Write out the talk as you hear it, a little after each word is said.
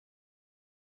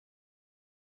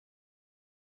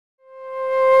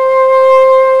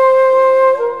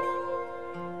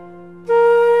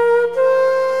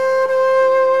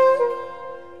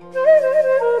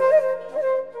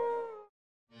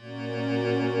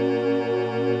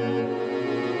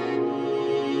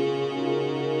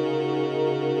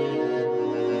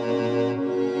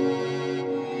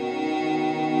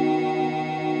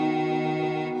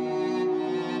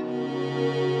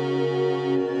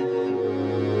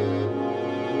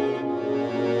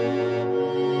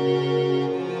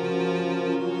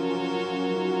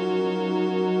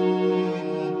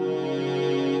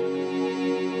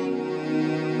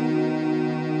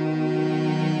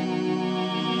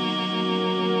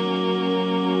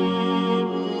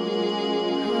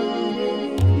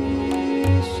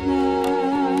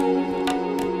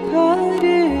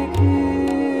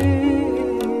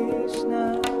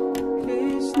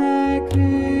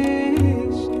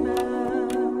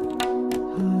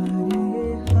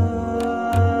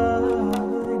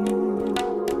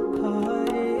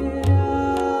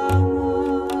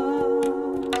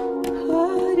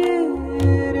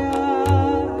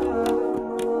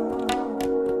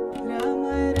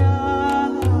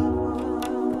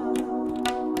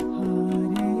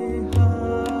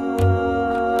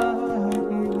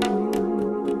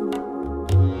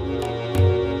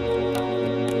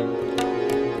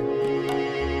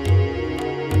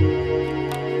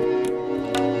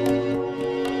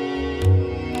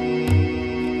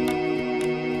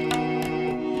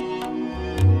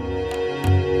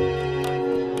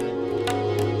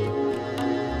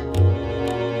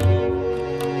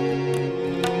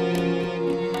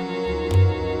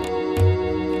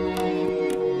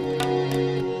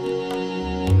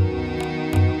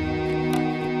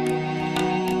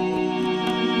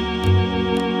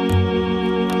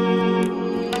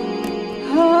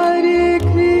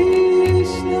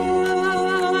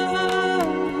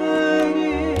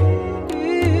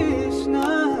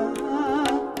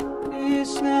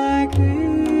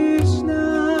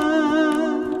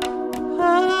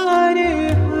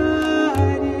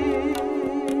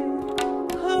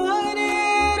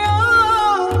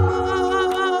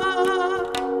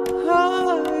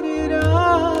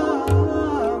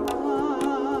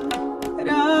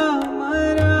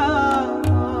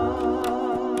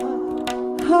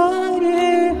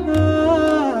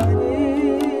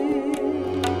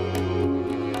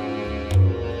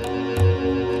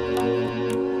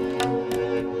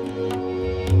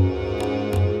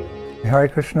Hare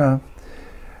Krishna.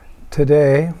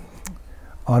 Today,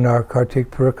 on our Kartik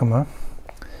parikrama,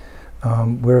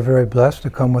 we're very blessed to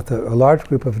come with a large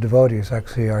group of devotees.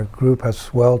 Actually, our group has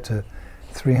swelled to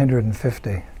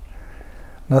 350.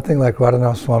 Nothing like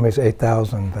Vrindavan Swami's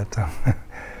 8,000, but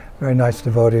very nice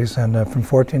devotees, and from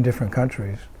 14 different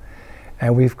countries.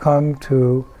 And we've come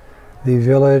to the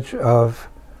village of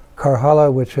Karhala,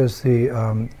 which is the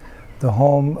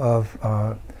home of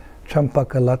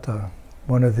Champakalata,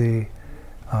 one of the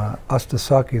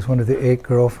Astasakis, one of the 8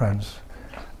 girlfriends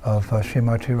of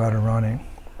Srimati Radharani.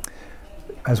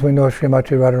 As we know,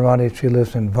 Srimati Radharani, she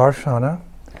lives in Varshana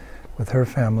with her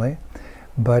family,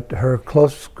 but her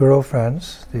close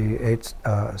girlfriends, the 8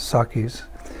 Sakis,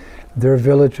 their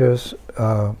villages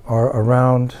are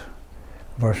around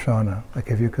Varshana.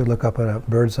 Like if you could look up at a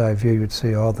bird's eye view, you'd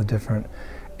see all the different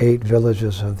 8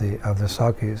 villages of the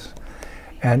Sakis.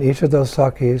 And each of those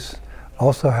Sakis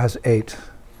also has 8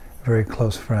 very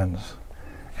close friends.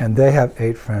 And they have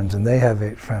 8 friends, and they have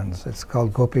 8 friends. It's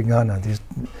called Gopigana.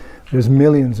 There's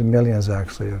millions and millions,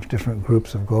 actually, of different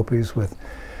groups of gopis with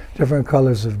different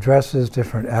colors of dresses,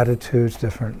 different attitudes,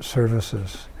 different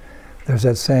services. There's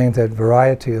that saying that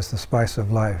variety is the spice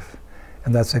of life.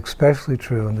 And that's especially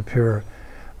true in the pure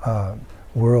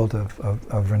world of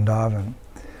Vrindavan.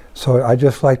 So I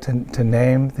just like to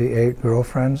name the 8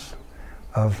 girlfriends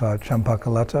of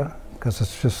Champakalata, because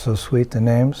it's just so sweet, the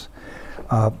names.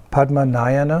 Padma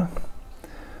Nayana,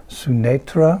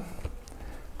 Sunetra,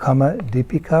 Kama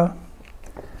Deepika,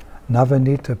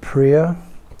 Navanita Priya,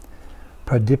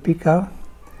 Pradipika,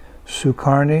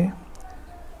 Sukarni,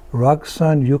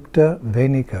 Raksan Yukta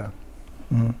Venika,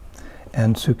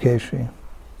 and Sukeshi.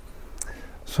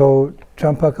 So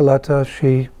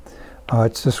Champakalata,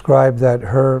 it's described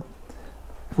that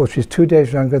she's 2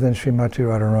 days younger than Srimati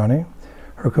Radharani.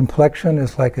 Her complexion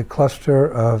is like a cluster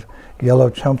of yellow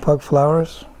champak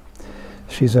flowers.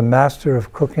 She's a master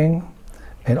of cooking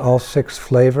in all 6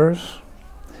 flavors.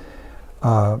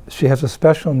 She has a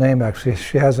special name, actually.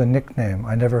 She has a nickname.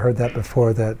 I never heard that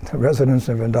before, that the residents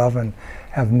of Vrindavan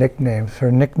have nicknames.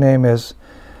 Her nickname is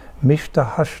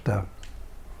Mishtahashta.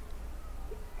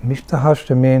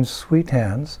 Mishtahashta means sweet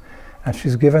hands, and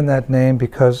she's given that name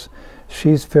because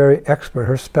she's very expert.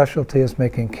 Her specialty is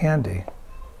making candy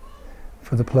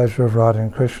for the pleasure of Radha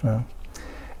and Krishna.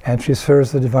 And she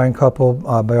serves the divine couple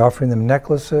by offering them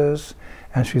necklaces,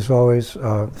 and she's always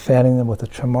fanning them with a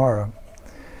chamara.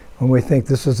 When we think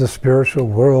this is the spiritual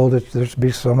world, there should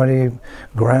be so many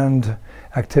grand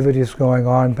activities going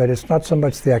on, but it's not so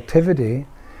much the activity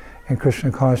in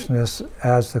Krishna consciousness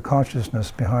as the consciousness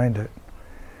behind it.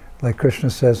 Like Krishna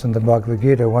says in the Bhagavad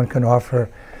Gita, one can offer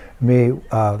me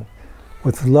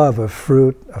with love a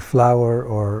fruit, a flower,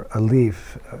 or a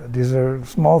leaf. These are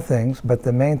small things, but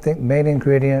the main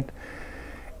ingredient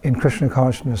in Krishna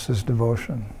consciousness is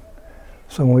devotion.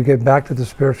 So when we get back to the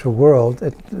spiritual world,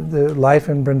 the life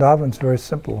in Vrindavan is very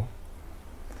simple,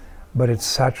 but it's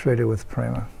saturated with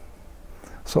prema.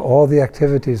 So all the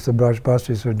activities the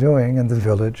Brajbasis are doing in the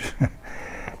village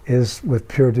is with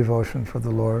pure devotion for the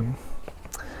Lord.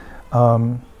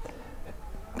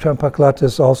 Champakalata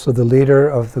is also the leader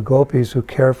of the gopis who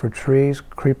care for trees,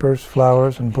 creepers,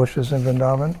 flowers, and bushes in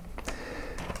Vrindavan.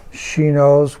 She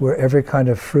knows where every kind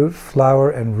of fruit, flower,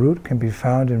 and root can be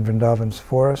found in Vrindavan's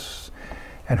forests.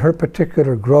 And her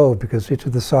particular grove, because each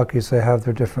of the Sakis, they have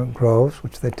their different groves,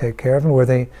 which they take care of, and where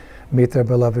they meet their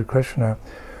beloved Krishna.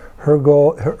 Her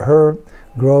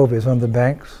grove is on the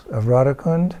banks of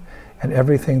Radhakund, and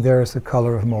everything there is the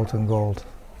color of molten gold.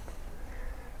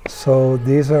 So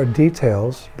these are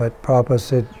details, but Prabhupada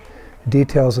said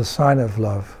details a sign of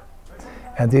love.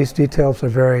 And these details are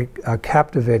very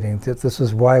captivating. This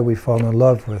is why we fall in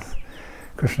love with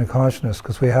Krishna consciousness,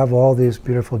 because we have all these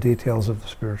beautiful details of the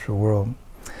spiritual world.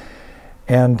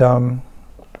 And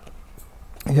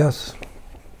yes,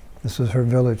 this is her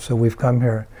village, so we've come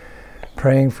here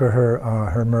praying for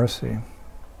her mercy.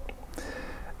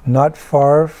 Not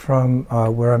far from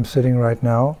where I'm sitting right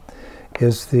now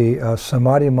is the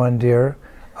Samadhi Mandir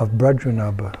of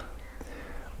Brajranab.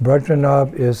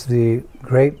 Brajranab is the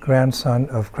great-grandson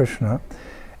of Krishna,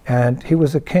 and he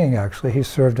was a king, actually. He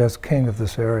served as king of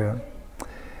this area.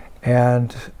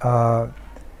 And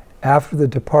after the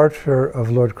departure of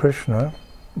Lord Krishna,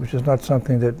 which is not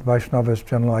something that Vaishnavas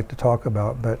generally like to talk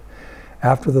about, but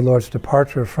after the Lord's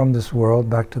departure from this world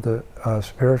back to the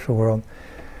spiritual world,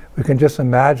 we can just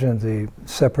imagine the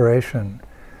separation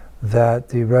that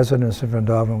the residents of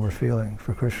Vrindavan were feeling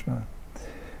for Krishna.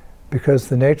 Because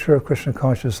the nature of Krishna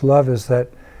conscious love is that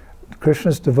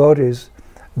Krishna's devotees,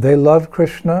 they love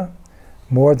Krishna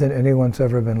more than anyone's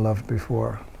ever been loved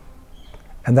before.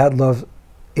 And that love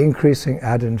increasing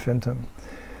ad infinitum.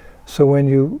 So when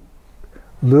you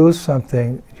lose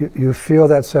something, you feel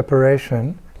that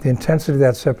separation, the intensity of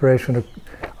that separation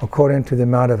according to the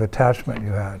amount of attachment you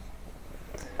had.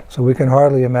 So we can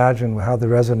hardly imagine how the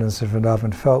residents of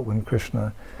Vrindavan felt when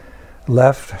Krishna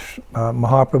left.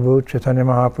 Mahaprabhu, Chaitanya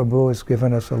Mahaprabhu, has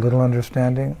given us a little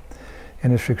understanding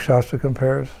in his Shikshastra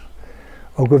compares.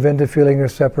 O Govinda, feeling your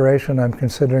separation, I'm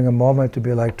considering a moment to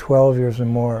be like 12 years and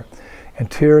more, and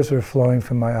tears are flowing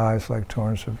from my eyes like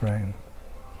torrents of rain.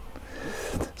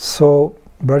 So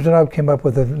Brajanab came up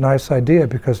with a nice idea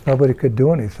because nobody could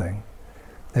do anything.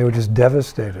 They were just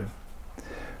devastated.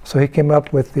 So he came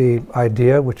up with the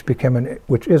idea, which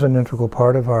is an integral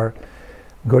part of our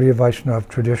Gaudiya Vaishnava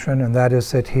tradition, and that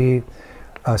is that he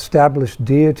established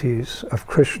deities of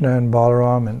Krishna and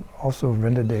Balaram and also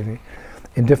Vrindadevi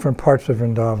in different parts of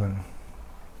Vrindavan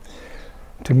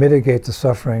to mitigate the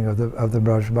suffering of the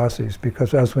Brajvasis,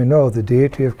 because as we know, the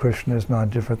deity of Krishna is not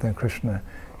different than Krishna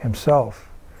himself.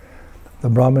 The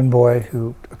Brahmin boy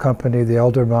who accompanied the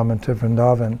elder Brahmin to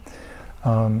Vrindavan,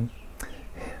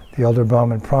 the elder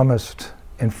Brahmin promised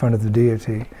in front of the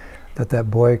deity that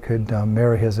that boy could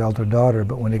marry his elder daughter,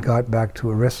 but when he got back to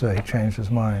Orissa, he changed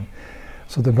his mind.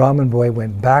 So the Brahmin boy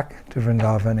went back to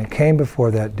Vrindavan and came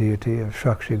before that deity of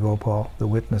Shakshi Gopal, the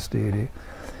witness deity,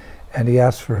 and he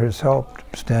asked for his help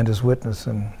to stand as witness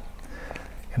in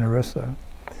Orissa.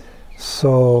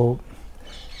 So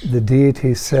the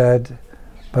deity said,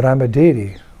 but I'm a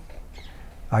deity,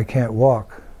 I can't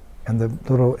walk. And the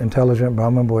little intelligent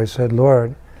Brahmin boy said,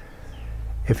 Lord,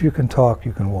 if you can talk,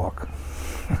 you can walk.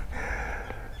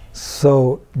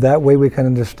 So that way we can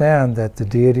understand that the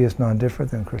deity is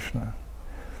non-different than Krishna.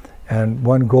 And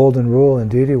one golden rule in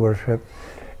deity worship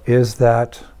is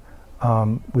that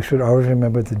we should always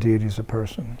remember the deity is a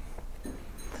person.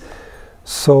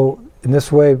 So in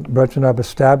this way, Brajanab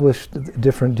established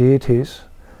different deities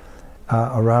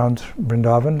around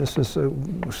Vrindavan.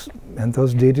 And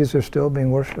those deities are still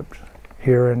being worshipped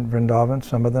here in Vrindavan,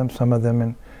 some of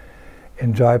them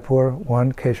in Jaipur.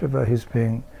 One, Keshava, he's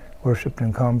being worshipped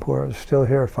in Kanpur, is still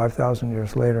here 5,000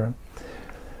 years later.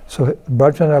 So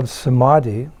Brajanab's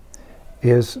Samadhi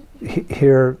is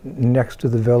here next to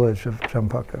the village of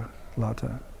Champaka,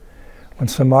 Lata. When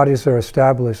samadhis are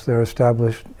established, they're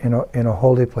established in a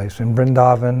holy place, in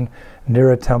Vrindavan,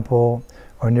 near a temple,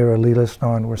 or near a Leela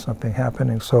Snan where something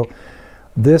happening. So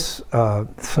this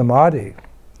samadhi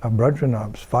of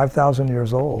Brajanab's, 5,000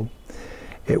 years old,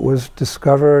 it was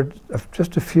discovered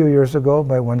just a few years ago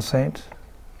by one saint,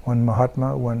 one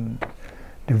Mahatma, one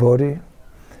devotee.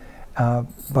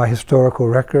 By historical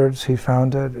records, he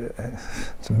found it.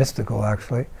 It's mystical,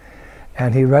 actually.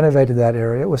 And he renovated that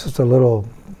area. It was just a little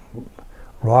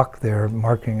rock there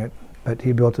marking it, but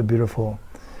he built a beautiful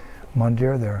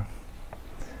mandir there.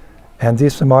 And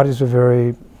these samadhis are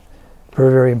very,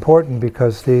 very, very important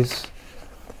because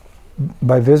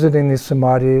by visiting these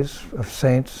samadhis of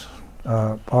saints,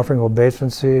 offering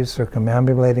obeisances,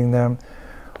 circumambulating them,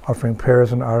 offering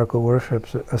prayers and article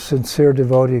worships, a sincere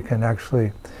devotee can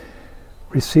actually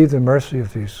receive the mercy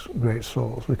of these great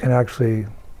souls. We can actually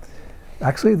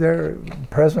they're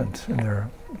present in their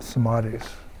samadhis.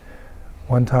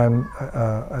 One time,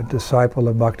 a disciple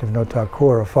of Bhaktivedanta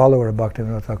Thakur, a follower of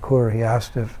Bhaktivedanta Thakur, he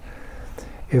asked if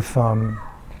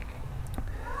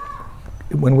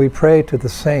when we pray to the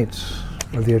saints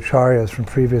or the acharyas from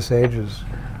previous ages,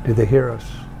 do they hear us?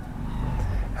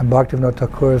 And Bhaktivedanta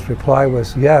Thakur's reply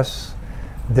was, yes,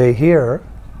 they hear,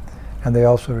 and they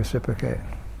also reciprocate.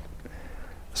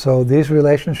 So these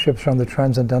relationships are on the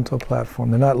transcendental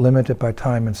platform. They're not limited by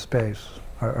time and space.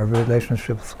 Our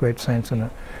relationship with great saints and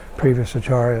previous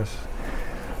acharyas.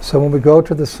 So when we go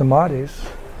to the samadhis,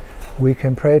 we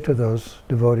can pray to those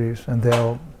devotees and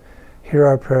they'll hear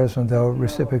our prayers and they'll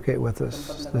reciprocate with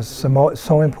us. This is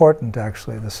so important,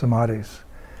 actually, the samadhis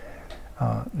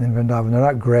in Vrindavan. They're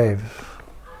not graves.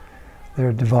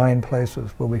 They're divine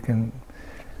places where we can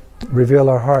reveal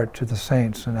our heart to the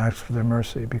saints and ask for their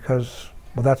mercy because,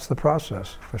 well, that's the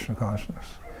process of Krishna consciousness.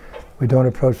 We don't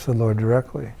approach the Lord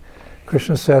directly.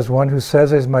 Krishna says, one who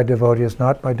says he's my devotee is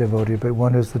not my devotee, but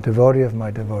one who's the devotee of my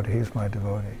devotee, he's my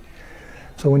devotee.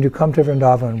 So when you come to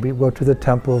Vrindavan, we go to the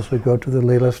temples, we go to the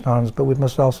Leela Stans, but we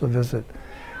must also visit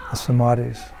the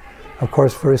samadhis. Of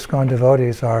course, for iskcon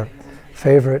devotees, our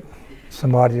favorite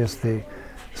samadhi is the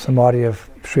samadhi of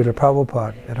Srila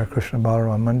Prabhupada at our Krishna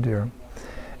Balaram Mandir.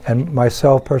 And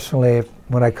myself personally,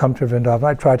 when I come to Vrindavan,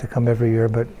 I try to come every year,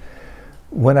 but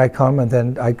when I come and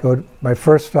then I go, my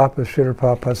first stop is Srila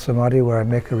Prabhupada's Samadhi, where I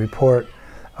make a report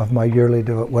of my yearly,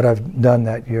 what I've done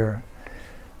that year,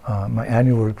 my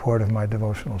annual report of my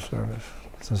devotional service.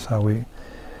 This is how we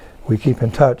we keep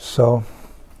in touch. So,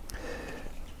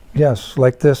 yes,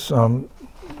 like this,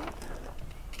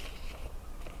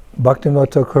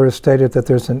 Bhaktivedanta Thakur has stated that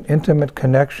there's an intimate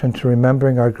connection to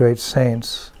remembering our great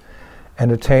saints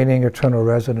and attaining eternal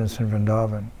residence in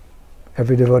Vrindavan.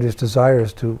 Every devotee's desire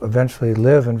is to eventually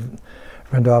live in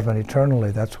Vrindavan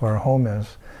eternally. That's where our home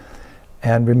is.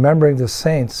 And remembering the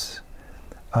saints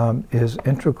is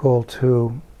integral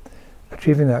to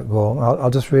achieving that goal. I'll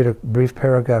just read a brief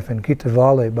paragraph. In Gita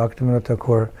Vali, Bhaktivedanta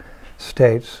Thakur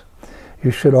states,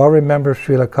 "You should all remember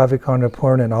Srila Kavikarna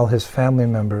Purna and all his family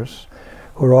members,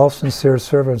 who are all sincere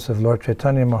servants of Lord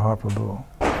Chaitanya Mahaprabhu.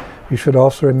 You should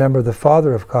also remember the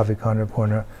father of Kavikarna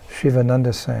Purna,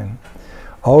 Shivananda Sen.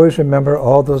 Always remember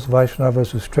all those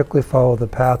Vaishnavas who strictly follow the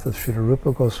path of Srila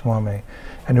Rupa Goswami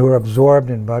and who are absorbed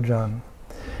in bhajan.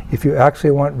 If you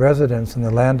actually want residence in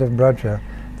the land of Braja,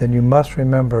 then you must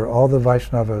remember all the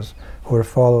Vaishnavas who are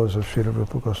followers of Srila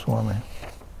Rupa Goswami."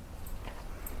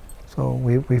 So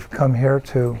we've come here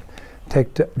to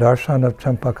take darshan of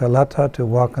Champakalata, to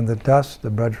walk in the dust, the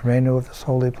Braj Renu of this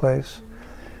holy place,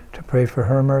 to pray for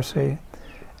her mercy.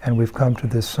 And we've come to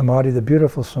this samadhi, the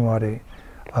beautiful samadhi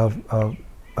of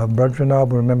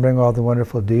Brajranab, remembering all the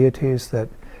wonderful deities that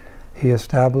he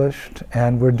established,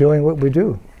 and we're doing what we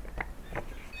do.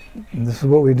 And this is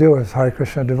what we do as Hare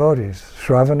Krishna devotees.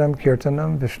 Shravanam,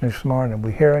 Kirtanam, Vishnu Smaranam.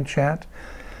 We hear and chant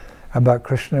about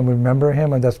Krishna and we remember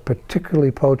him, and that's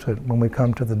particularly potent when we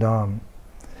come to the Dham.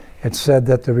 It's said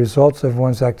that the results of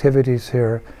one's activities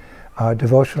here,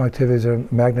 devotional activities, are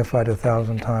magnified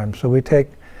 1,000 times. So we take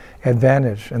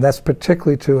advantage, and that's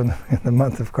particularly true in the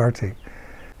month of Kartik.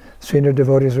 Senior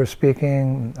devotees are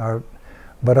speaking, our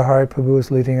Bhattahari Prabhu is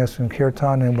leading us in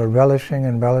kirtan, and we're relishing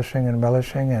and relishing and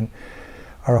relishing, and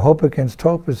our hope against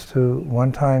hope is to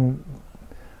one time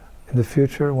in the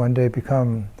future, one day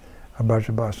become a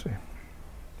Brajabasi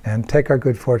and take our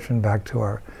good fortune back to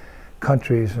our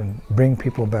countries and bring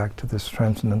people back to this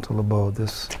transcendental abode,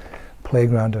 this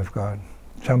playground of God.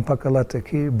 Champakalata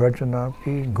ki, Brajanab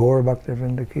ki, Gaur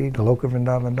Bhaktivedanta ki, Goloka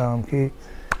Vrindavan Dham ki,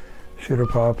 Srila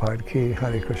Prabhupada ki,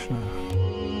 Hare Krishna.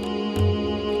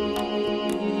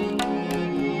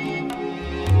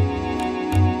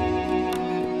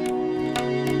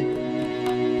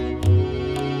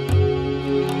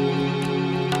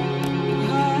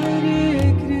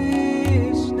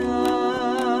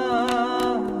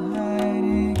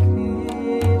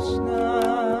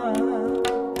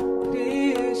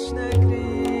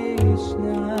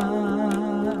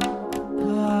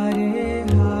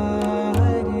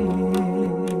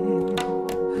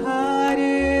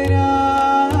 Hare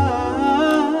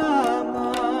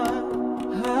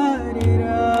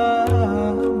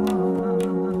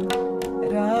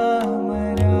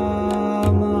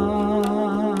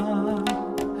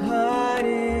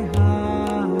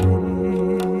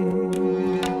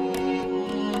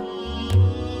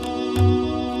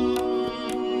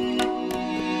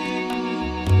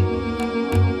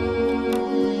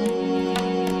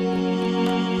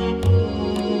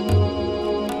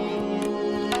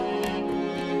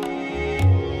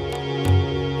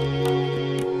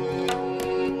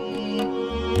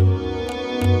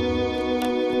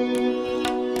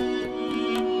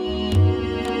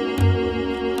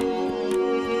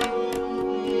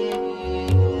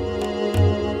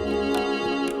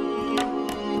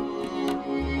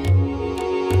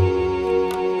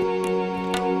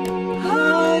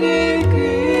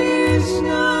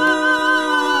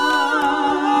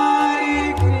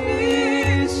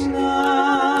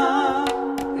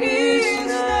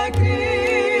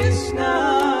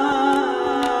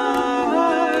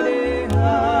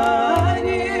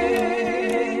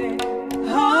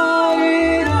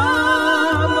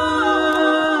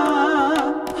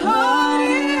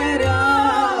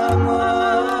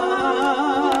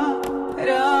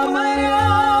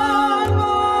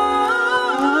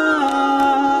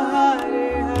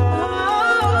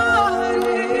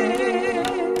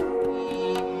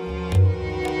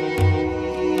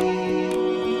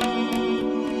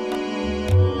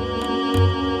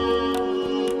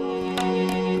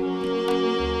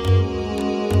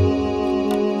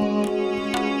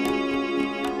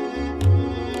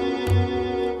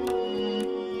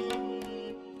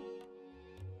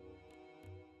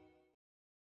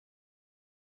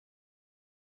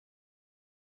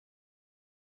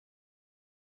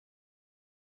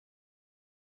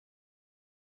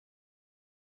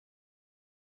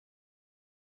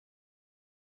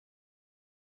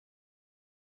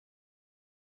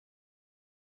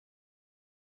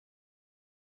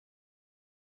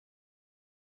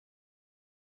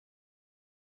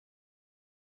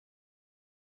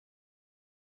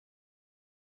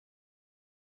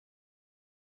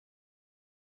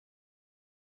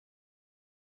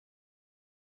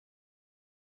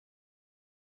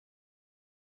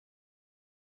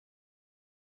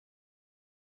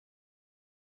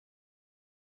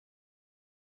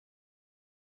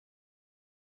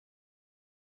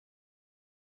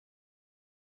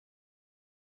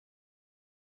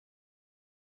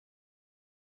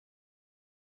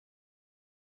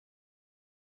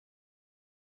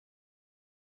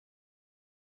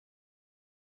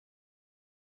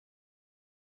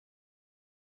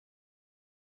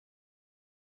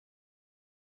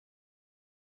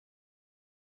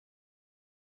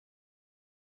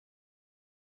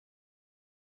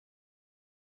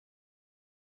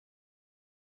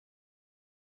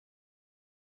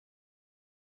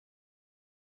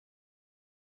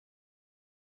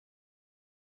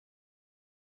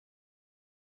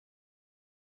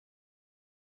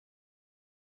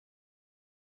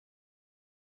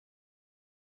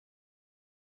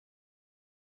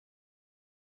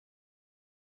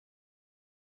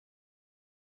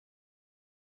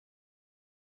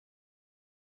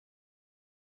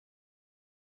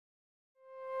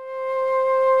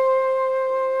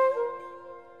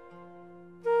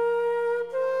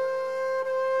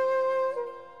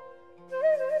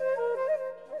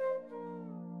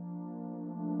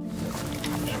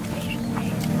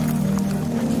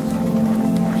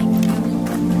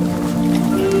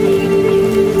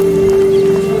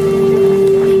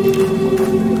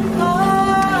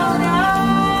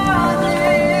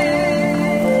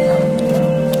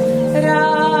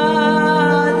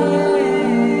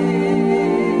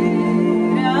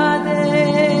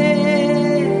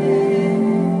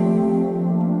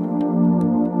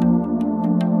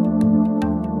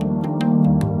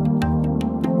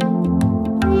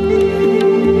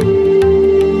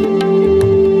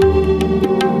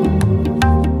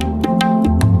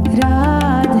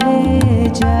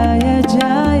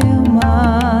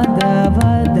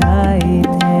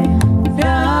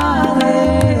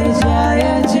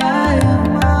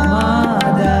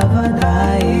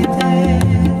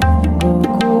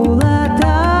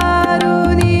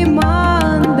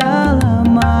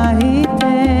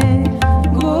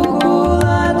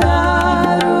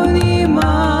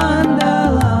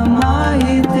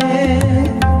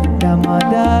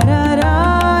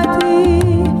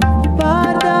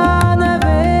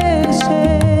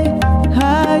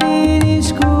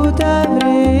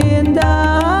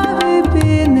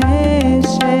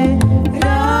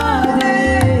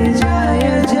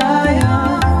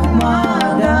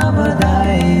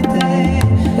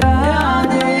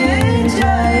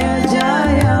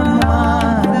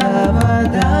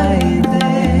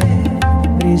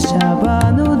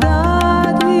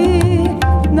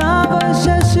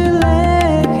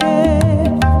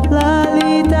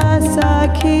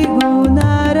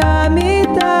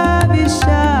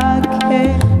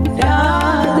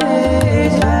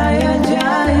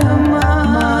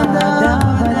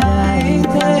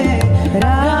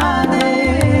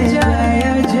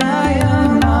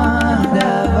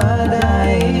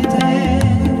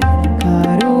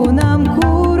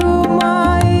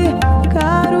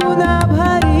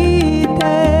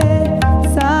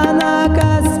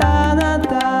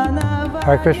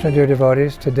Hare Krishna, dear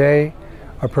devotees. Today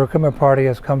our parikrama party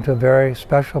has come to a very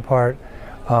special part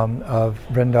of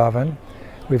Vrindavan.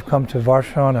 We've come to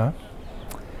Varshana.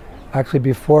 Actually,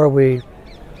 before we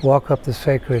walk up the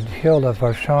sacred hill of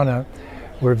Varshana,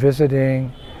 we're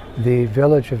visiting the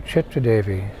village of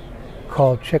Chitradevi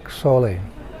called Chiksoli.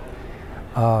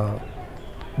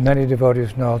 Many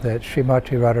devotees know that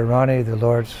Srimati Radharani, the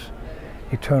Lord's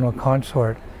eternal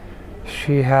consort,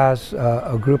 she has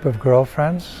a group of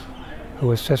girlfriends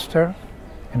who assist her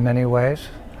in many ways.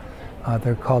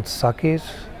 They're called Sakhis.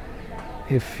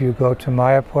 If you go to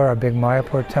Mayapur, our big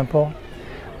Mayapur temple,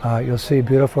 you'll see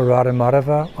beautiful Radha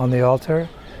Madhava on the altar,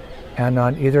 and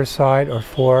on either side are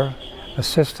 4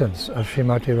 assistants of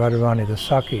Srimati Radharani, the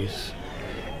Sakhis.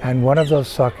 And one of those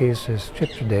Sakhis is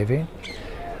Chitradevi.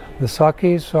 The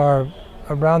Sakhis are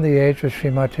around the age of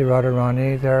Srimati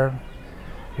Radharani. They're,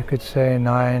 you could say,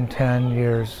 9, 10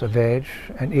 years of age,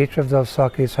 and each of those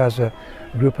Sakhis has a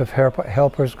group of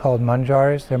helpers called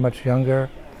manjaris. They're much younger,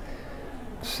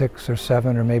 6 or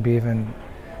 7, or maybe even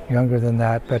younger than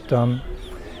that, but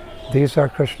these are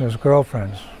Krishna's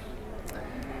girlfriends.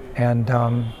 And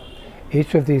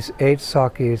each of these 8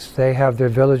 Sakhis, they have their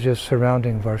villages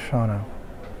surrounding Varshana.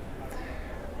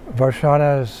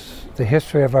 The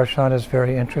history of Varshana is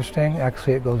very interesting.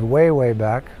 Actually, it goes way, way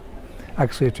back.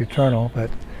 Actually, it's eternal, but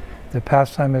the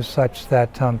pastime is such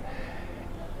that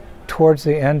towards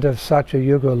the end of Satya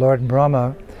Yuga, Lord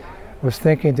Brahma was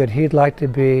thinking that he'd like to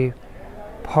be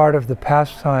part of the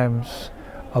pastimes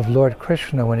of Lord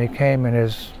Krishna when he came in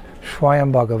his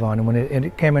Swayam Bhagavan, when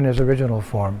it came in his original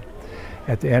form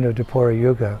at the end of Dwapara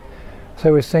Yuga. So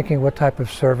he was thinking what type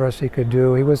of service he could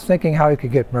do. He was thinking how he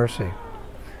could get mercy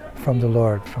from the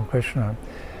Lord, from Krishna.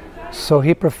 So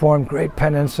he performed great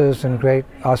penances and great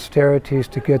austerities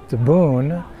to get the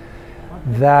boon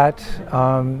that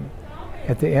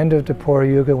at the end of Dwapara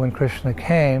Yuga, when Krishna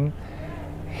came,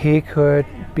 he could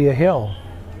be a hill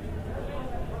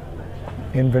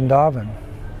in Vrindavan.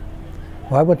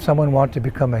 Why would someone want to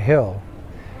become a hill?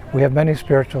 We have many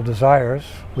spiritual desires.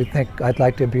 We think, I'd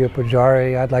like to be a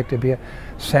pujari, I'd like to be a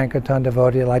Sankirtan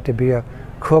devotee, I'd like to be a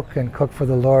cook and cook for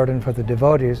the Lord and for the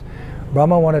devotees.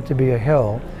 Brahma wanted to be a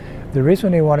hill. The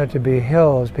reason he wanted to be a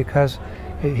hill is because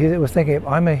he was thinking, if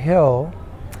I'm a hill,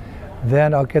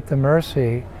 then I'll get the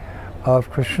mercy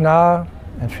of Krishna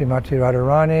and Srimati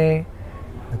Radharani,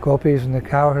 the gopis and the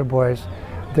cowherd boys.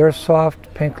 Their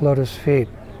soft pink lotus feet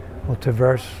will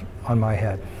traverse on my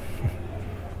head.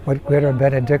 What greater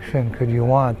benediction could you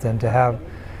want than to have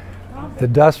the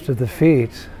dust of the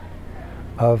feet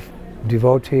of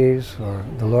devotees or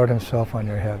the Lord himself on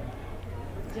your head?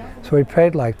 So he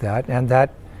prayed like that, and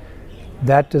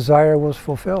that desire was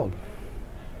fulfilled.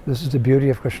 This is the beauty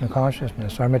of Krishna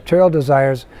consciousness. Our material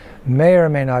desires may or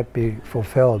may not be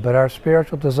fulfilled, but our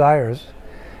spiritual desires,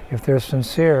 if they're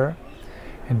sincere,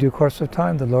 in due course of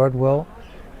time, the Lord will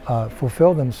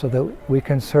fulfill them so that we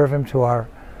can serve him to our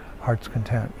heart's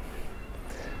content.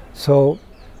 So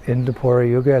in Dwapara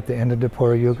Yuga, at the end of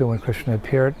Dwapara Yuga, when Krishna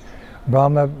appeared,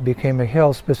 Brahma became a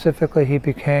hill. Specifically, he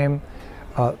became,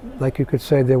 like you could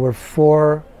say, there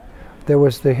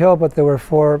was the hill, but there were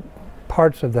 4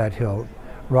 parts of that hill,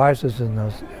 rises in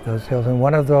those hills, and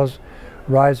one of those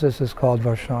rises is called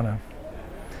Varshana.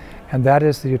 And that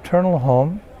is the eternal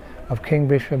home of King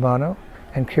Vrishabhanu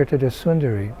and Kirtada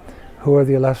Sundari, who are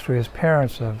the illustrious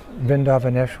parents of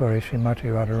Vrindavaneshwari Srimati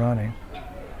Radharani.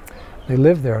 They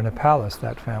lived there in a palace,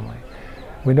 that family.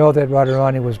 We know that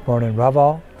Radharani was born in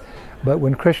Raval, but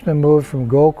when Krishna moved from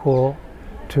Gokul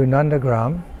to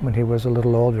Nandagram, when he was a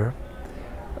little older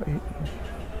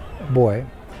boy,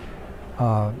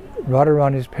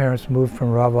 Radharani's parents moved from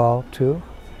Raval to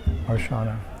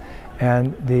Varshana.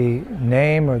 And the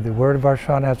name or the word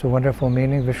Varshana has a wonderful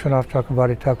meaning. Vishwanath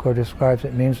Chakravarti Thakur describes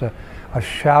it means a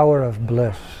shower of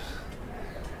bliss.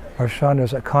 Varshana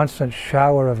is a constant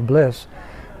shower of bliss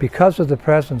because of the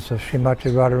presence of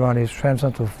Srimati Radharani's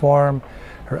transcendental form,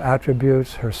 her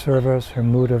attributes, her service, her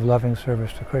mood of loving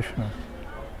service to Krishna.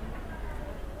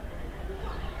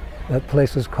 That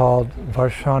place is called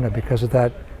Varshana because of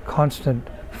that constant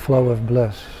flow of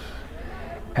bliss.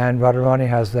 And Radharani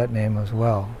has that name as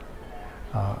well.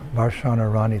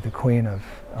 Varshana Rani, the queen of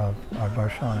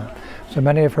Varshana. So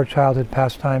many of her childhood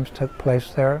pastimes took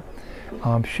place there.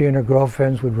 She and her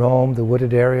girlfriends would roam the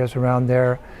wooded areas around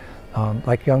there,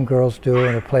 like young girls do,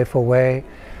 in a playful way.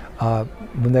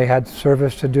 When they had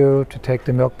service to do, to take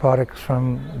the milk products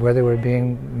from where they were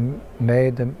being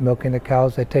made, the milking the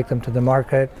cows, they'd take them to the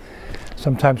market.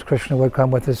 Sometimes Krishna would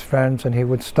come with his friends and he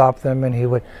would stop them and he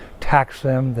would tax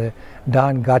them, the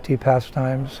Dan Gati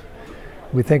pastimes.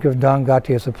 We think of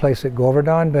Dangati as a place at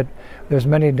Govardhan, but there's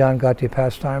many Dangati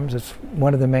pastimes. It's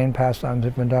one of the main pastimes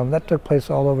of Vrindavan. That took place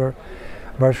all over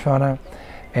Varshana.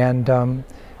 And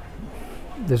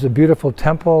there's a beautiful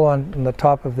temple on the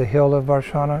top of the hill of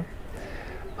Varshana.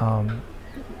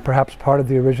 Perhaps part of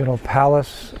the original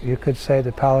palace, you could say,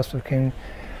 the palace of King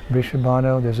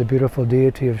Vrishabhanu. There's a beautiful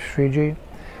deity of Sriji,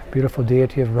 beautiful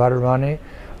deity of Radharani,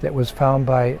 that was found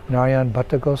by Narayan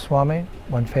Bhattacharya,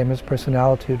 one famous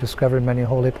personality who discovered many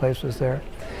holy places there.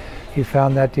 He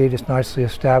found that deity is nicely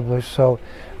established, so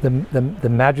the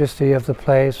majesty of the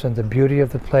place and the beauty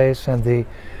of the place and the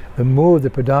mood, the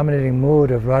predominating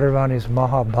mood of Radharani's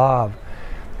Mahabhav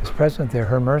is present there,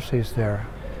 her mercy is there.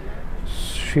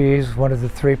 She's one of the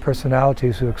three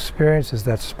personalities who experiences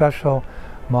that special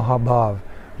Mahabhav.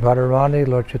 Radharani,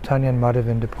 Lord Chaitanya, and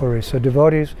Madhavinda Puri. So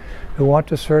devotees who want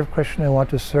to serve Krishna, who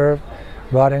want to serve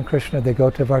Radha and Krishna, they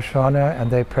go to Varshana and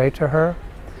they pray to her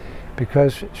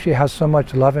because she has so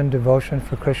much love and devotion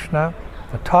for Krishna,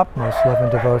 the topmost love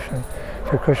and devotion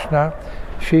for Krishna.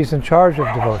 She's in charge of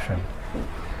devotion.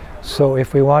 So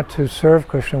if we want to serve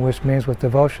Krishna, which means with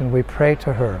devotion, we pray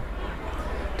to her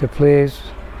to please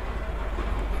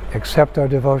accept our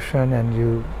devotion, and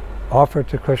you offer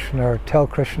to Krishna or tell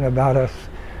Krishna about us.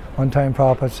 One time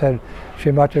Prabhupada said,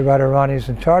 Srimati Radharani is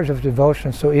in charge of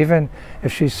devotion, so even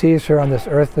if she sees her on this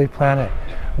earthly planet,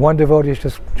 one devotee is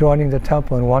just joining the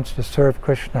temple and wants to serve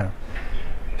Krishna.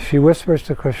 She whispers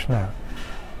to Krishna,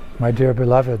 my dear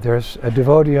beloved, there's a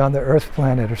devotee on the earth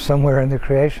planet or somewhere in the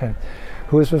creation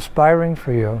who is aspiring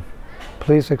for you.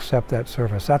 Please accept that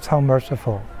service. That's how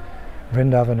merciful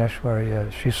Vrindavaneshwari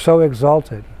is. She's so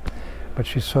exalted, but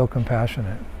she's so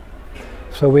compassionate.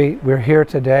 So we're here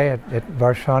today at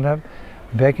Varshana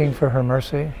begging for her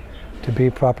mercy to be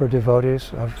proper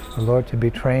devotees of the Lord, to be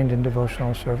trained in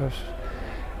devotional service.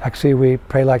 Actually, we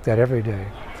pray like that every day.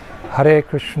 Hare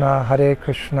Krishna,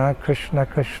 Krishna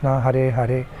Krishna, Hare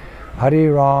Hare,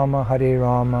 Hare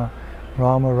Rama,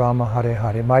 Rama Rama, Hare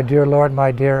Hare. My dear Lord,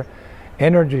 my dear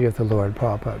energy of the Lord,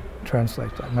 Prabhupada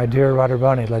translates that. My dear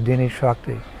Radharani, Ladini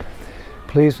Shakti,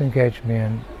 please engage me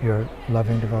in your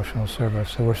loving devotional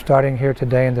service. So we're starting here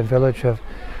today in the village of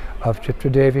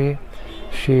Chitradevi.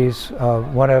 She's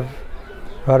one of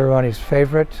Radharani's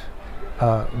favorite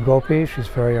gopis. She's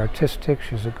very artistic,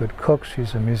 she's a good cook,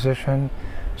 she's a musician.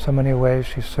 So many ways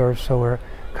she serves, so we're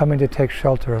coming to take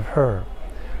shelter of her.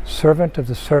 Servant of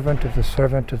the servant of the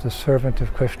servant of the servant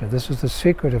of Krishna. This is the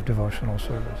secret of devotional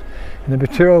service. In the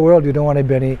material world, you don't want to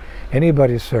be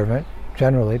anybody's servant,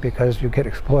 generally, because you get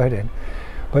exploited.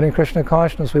 But in Krishna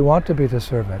consciousness, we want to be the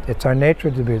servant. It's our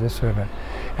nature to be the servant.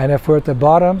 And if we're at the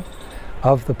bottom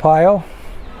of the pile,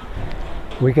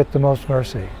 we get the most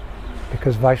mercy,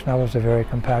 because Vaishnavas are very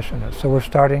compassionate. So we're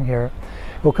starting here.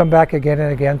 We'll come back again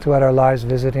and again throughout our lives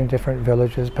visiting different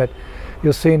villages, but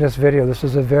you'll see in this video, this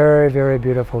is a very, very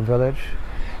beautiful village,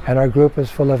 and our group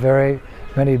is full of very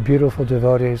many beautiful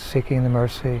devotees seeking the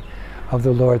mercy of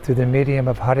the Lord through the medium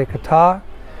of Hare Katha,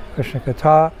 Krishna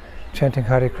Katha, chanting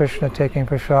Hare Krishna, taking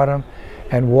prasadam,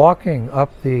 and walking up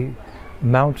the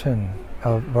mountain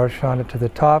of Varshana to the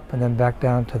top and then back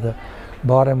down to the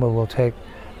bottom, where we'll take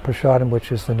prasadam,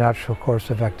 which is the natural course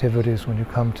of activities when you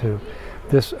come to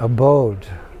this abode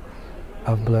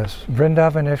of bliss.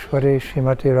 Vrindavaneshwari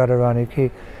Srimati Radharani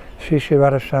ki, Shri Shri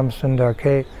Radhasham Sundar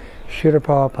ki, Shri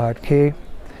Prabhupada ki,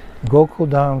 Gokul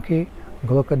Dham ki,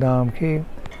 Goloka Dham ki,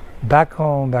 back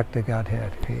home, back to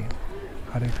Godhead ki.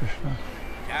 Hare Krishna.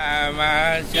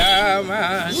 Shama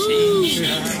Shama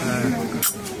Shisham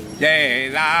Jai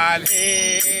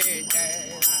Radhe Jai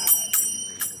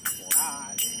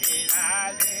Radhe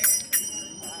Radhe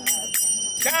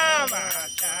Shama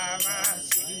Shama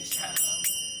Shisham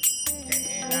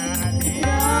Jai Radhe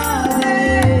Radhe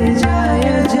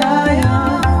Jaya Jaya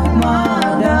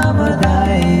Madhava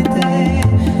Daite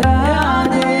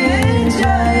Radhe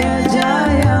Jaya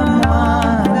Jaya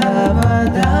Madhava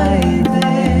Daite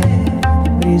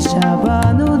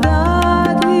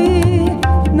Shabbanudadi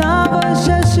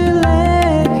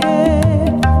Navashashilekhe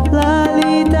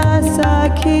Lalita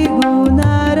Sakhi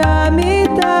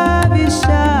Gunaramita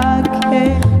Vishakhe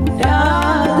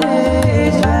Radhe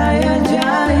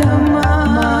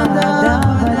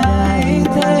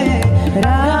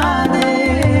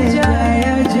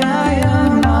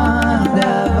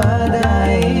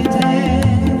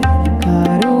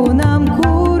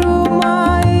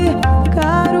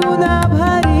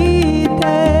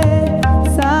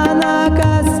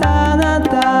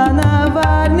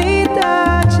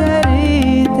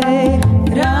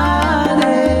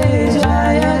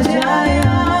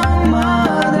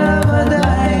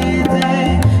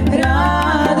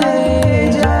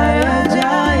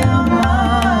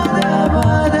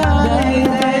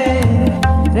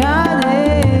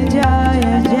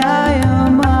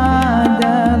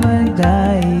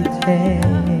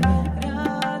Namaste.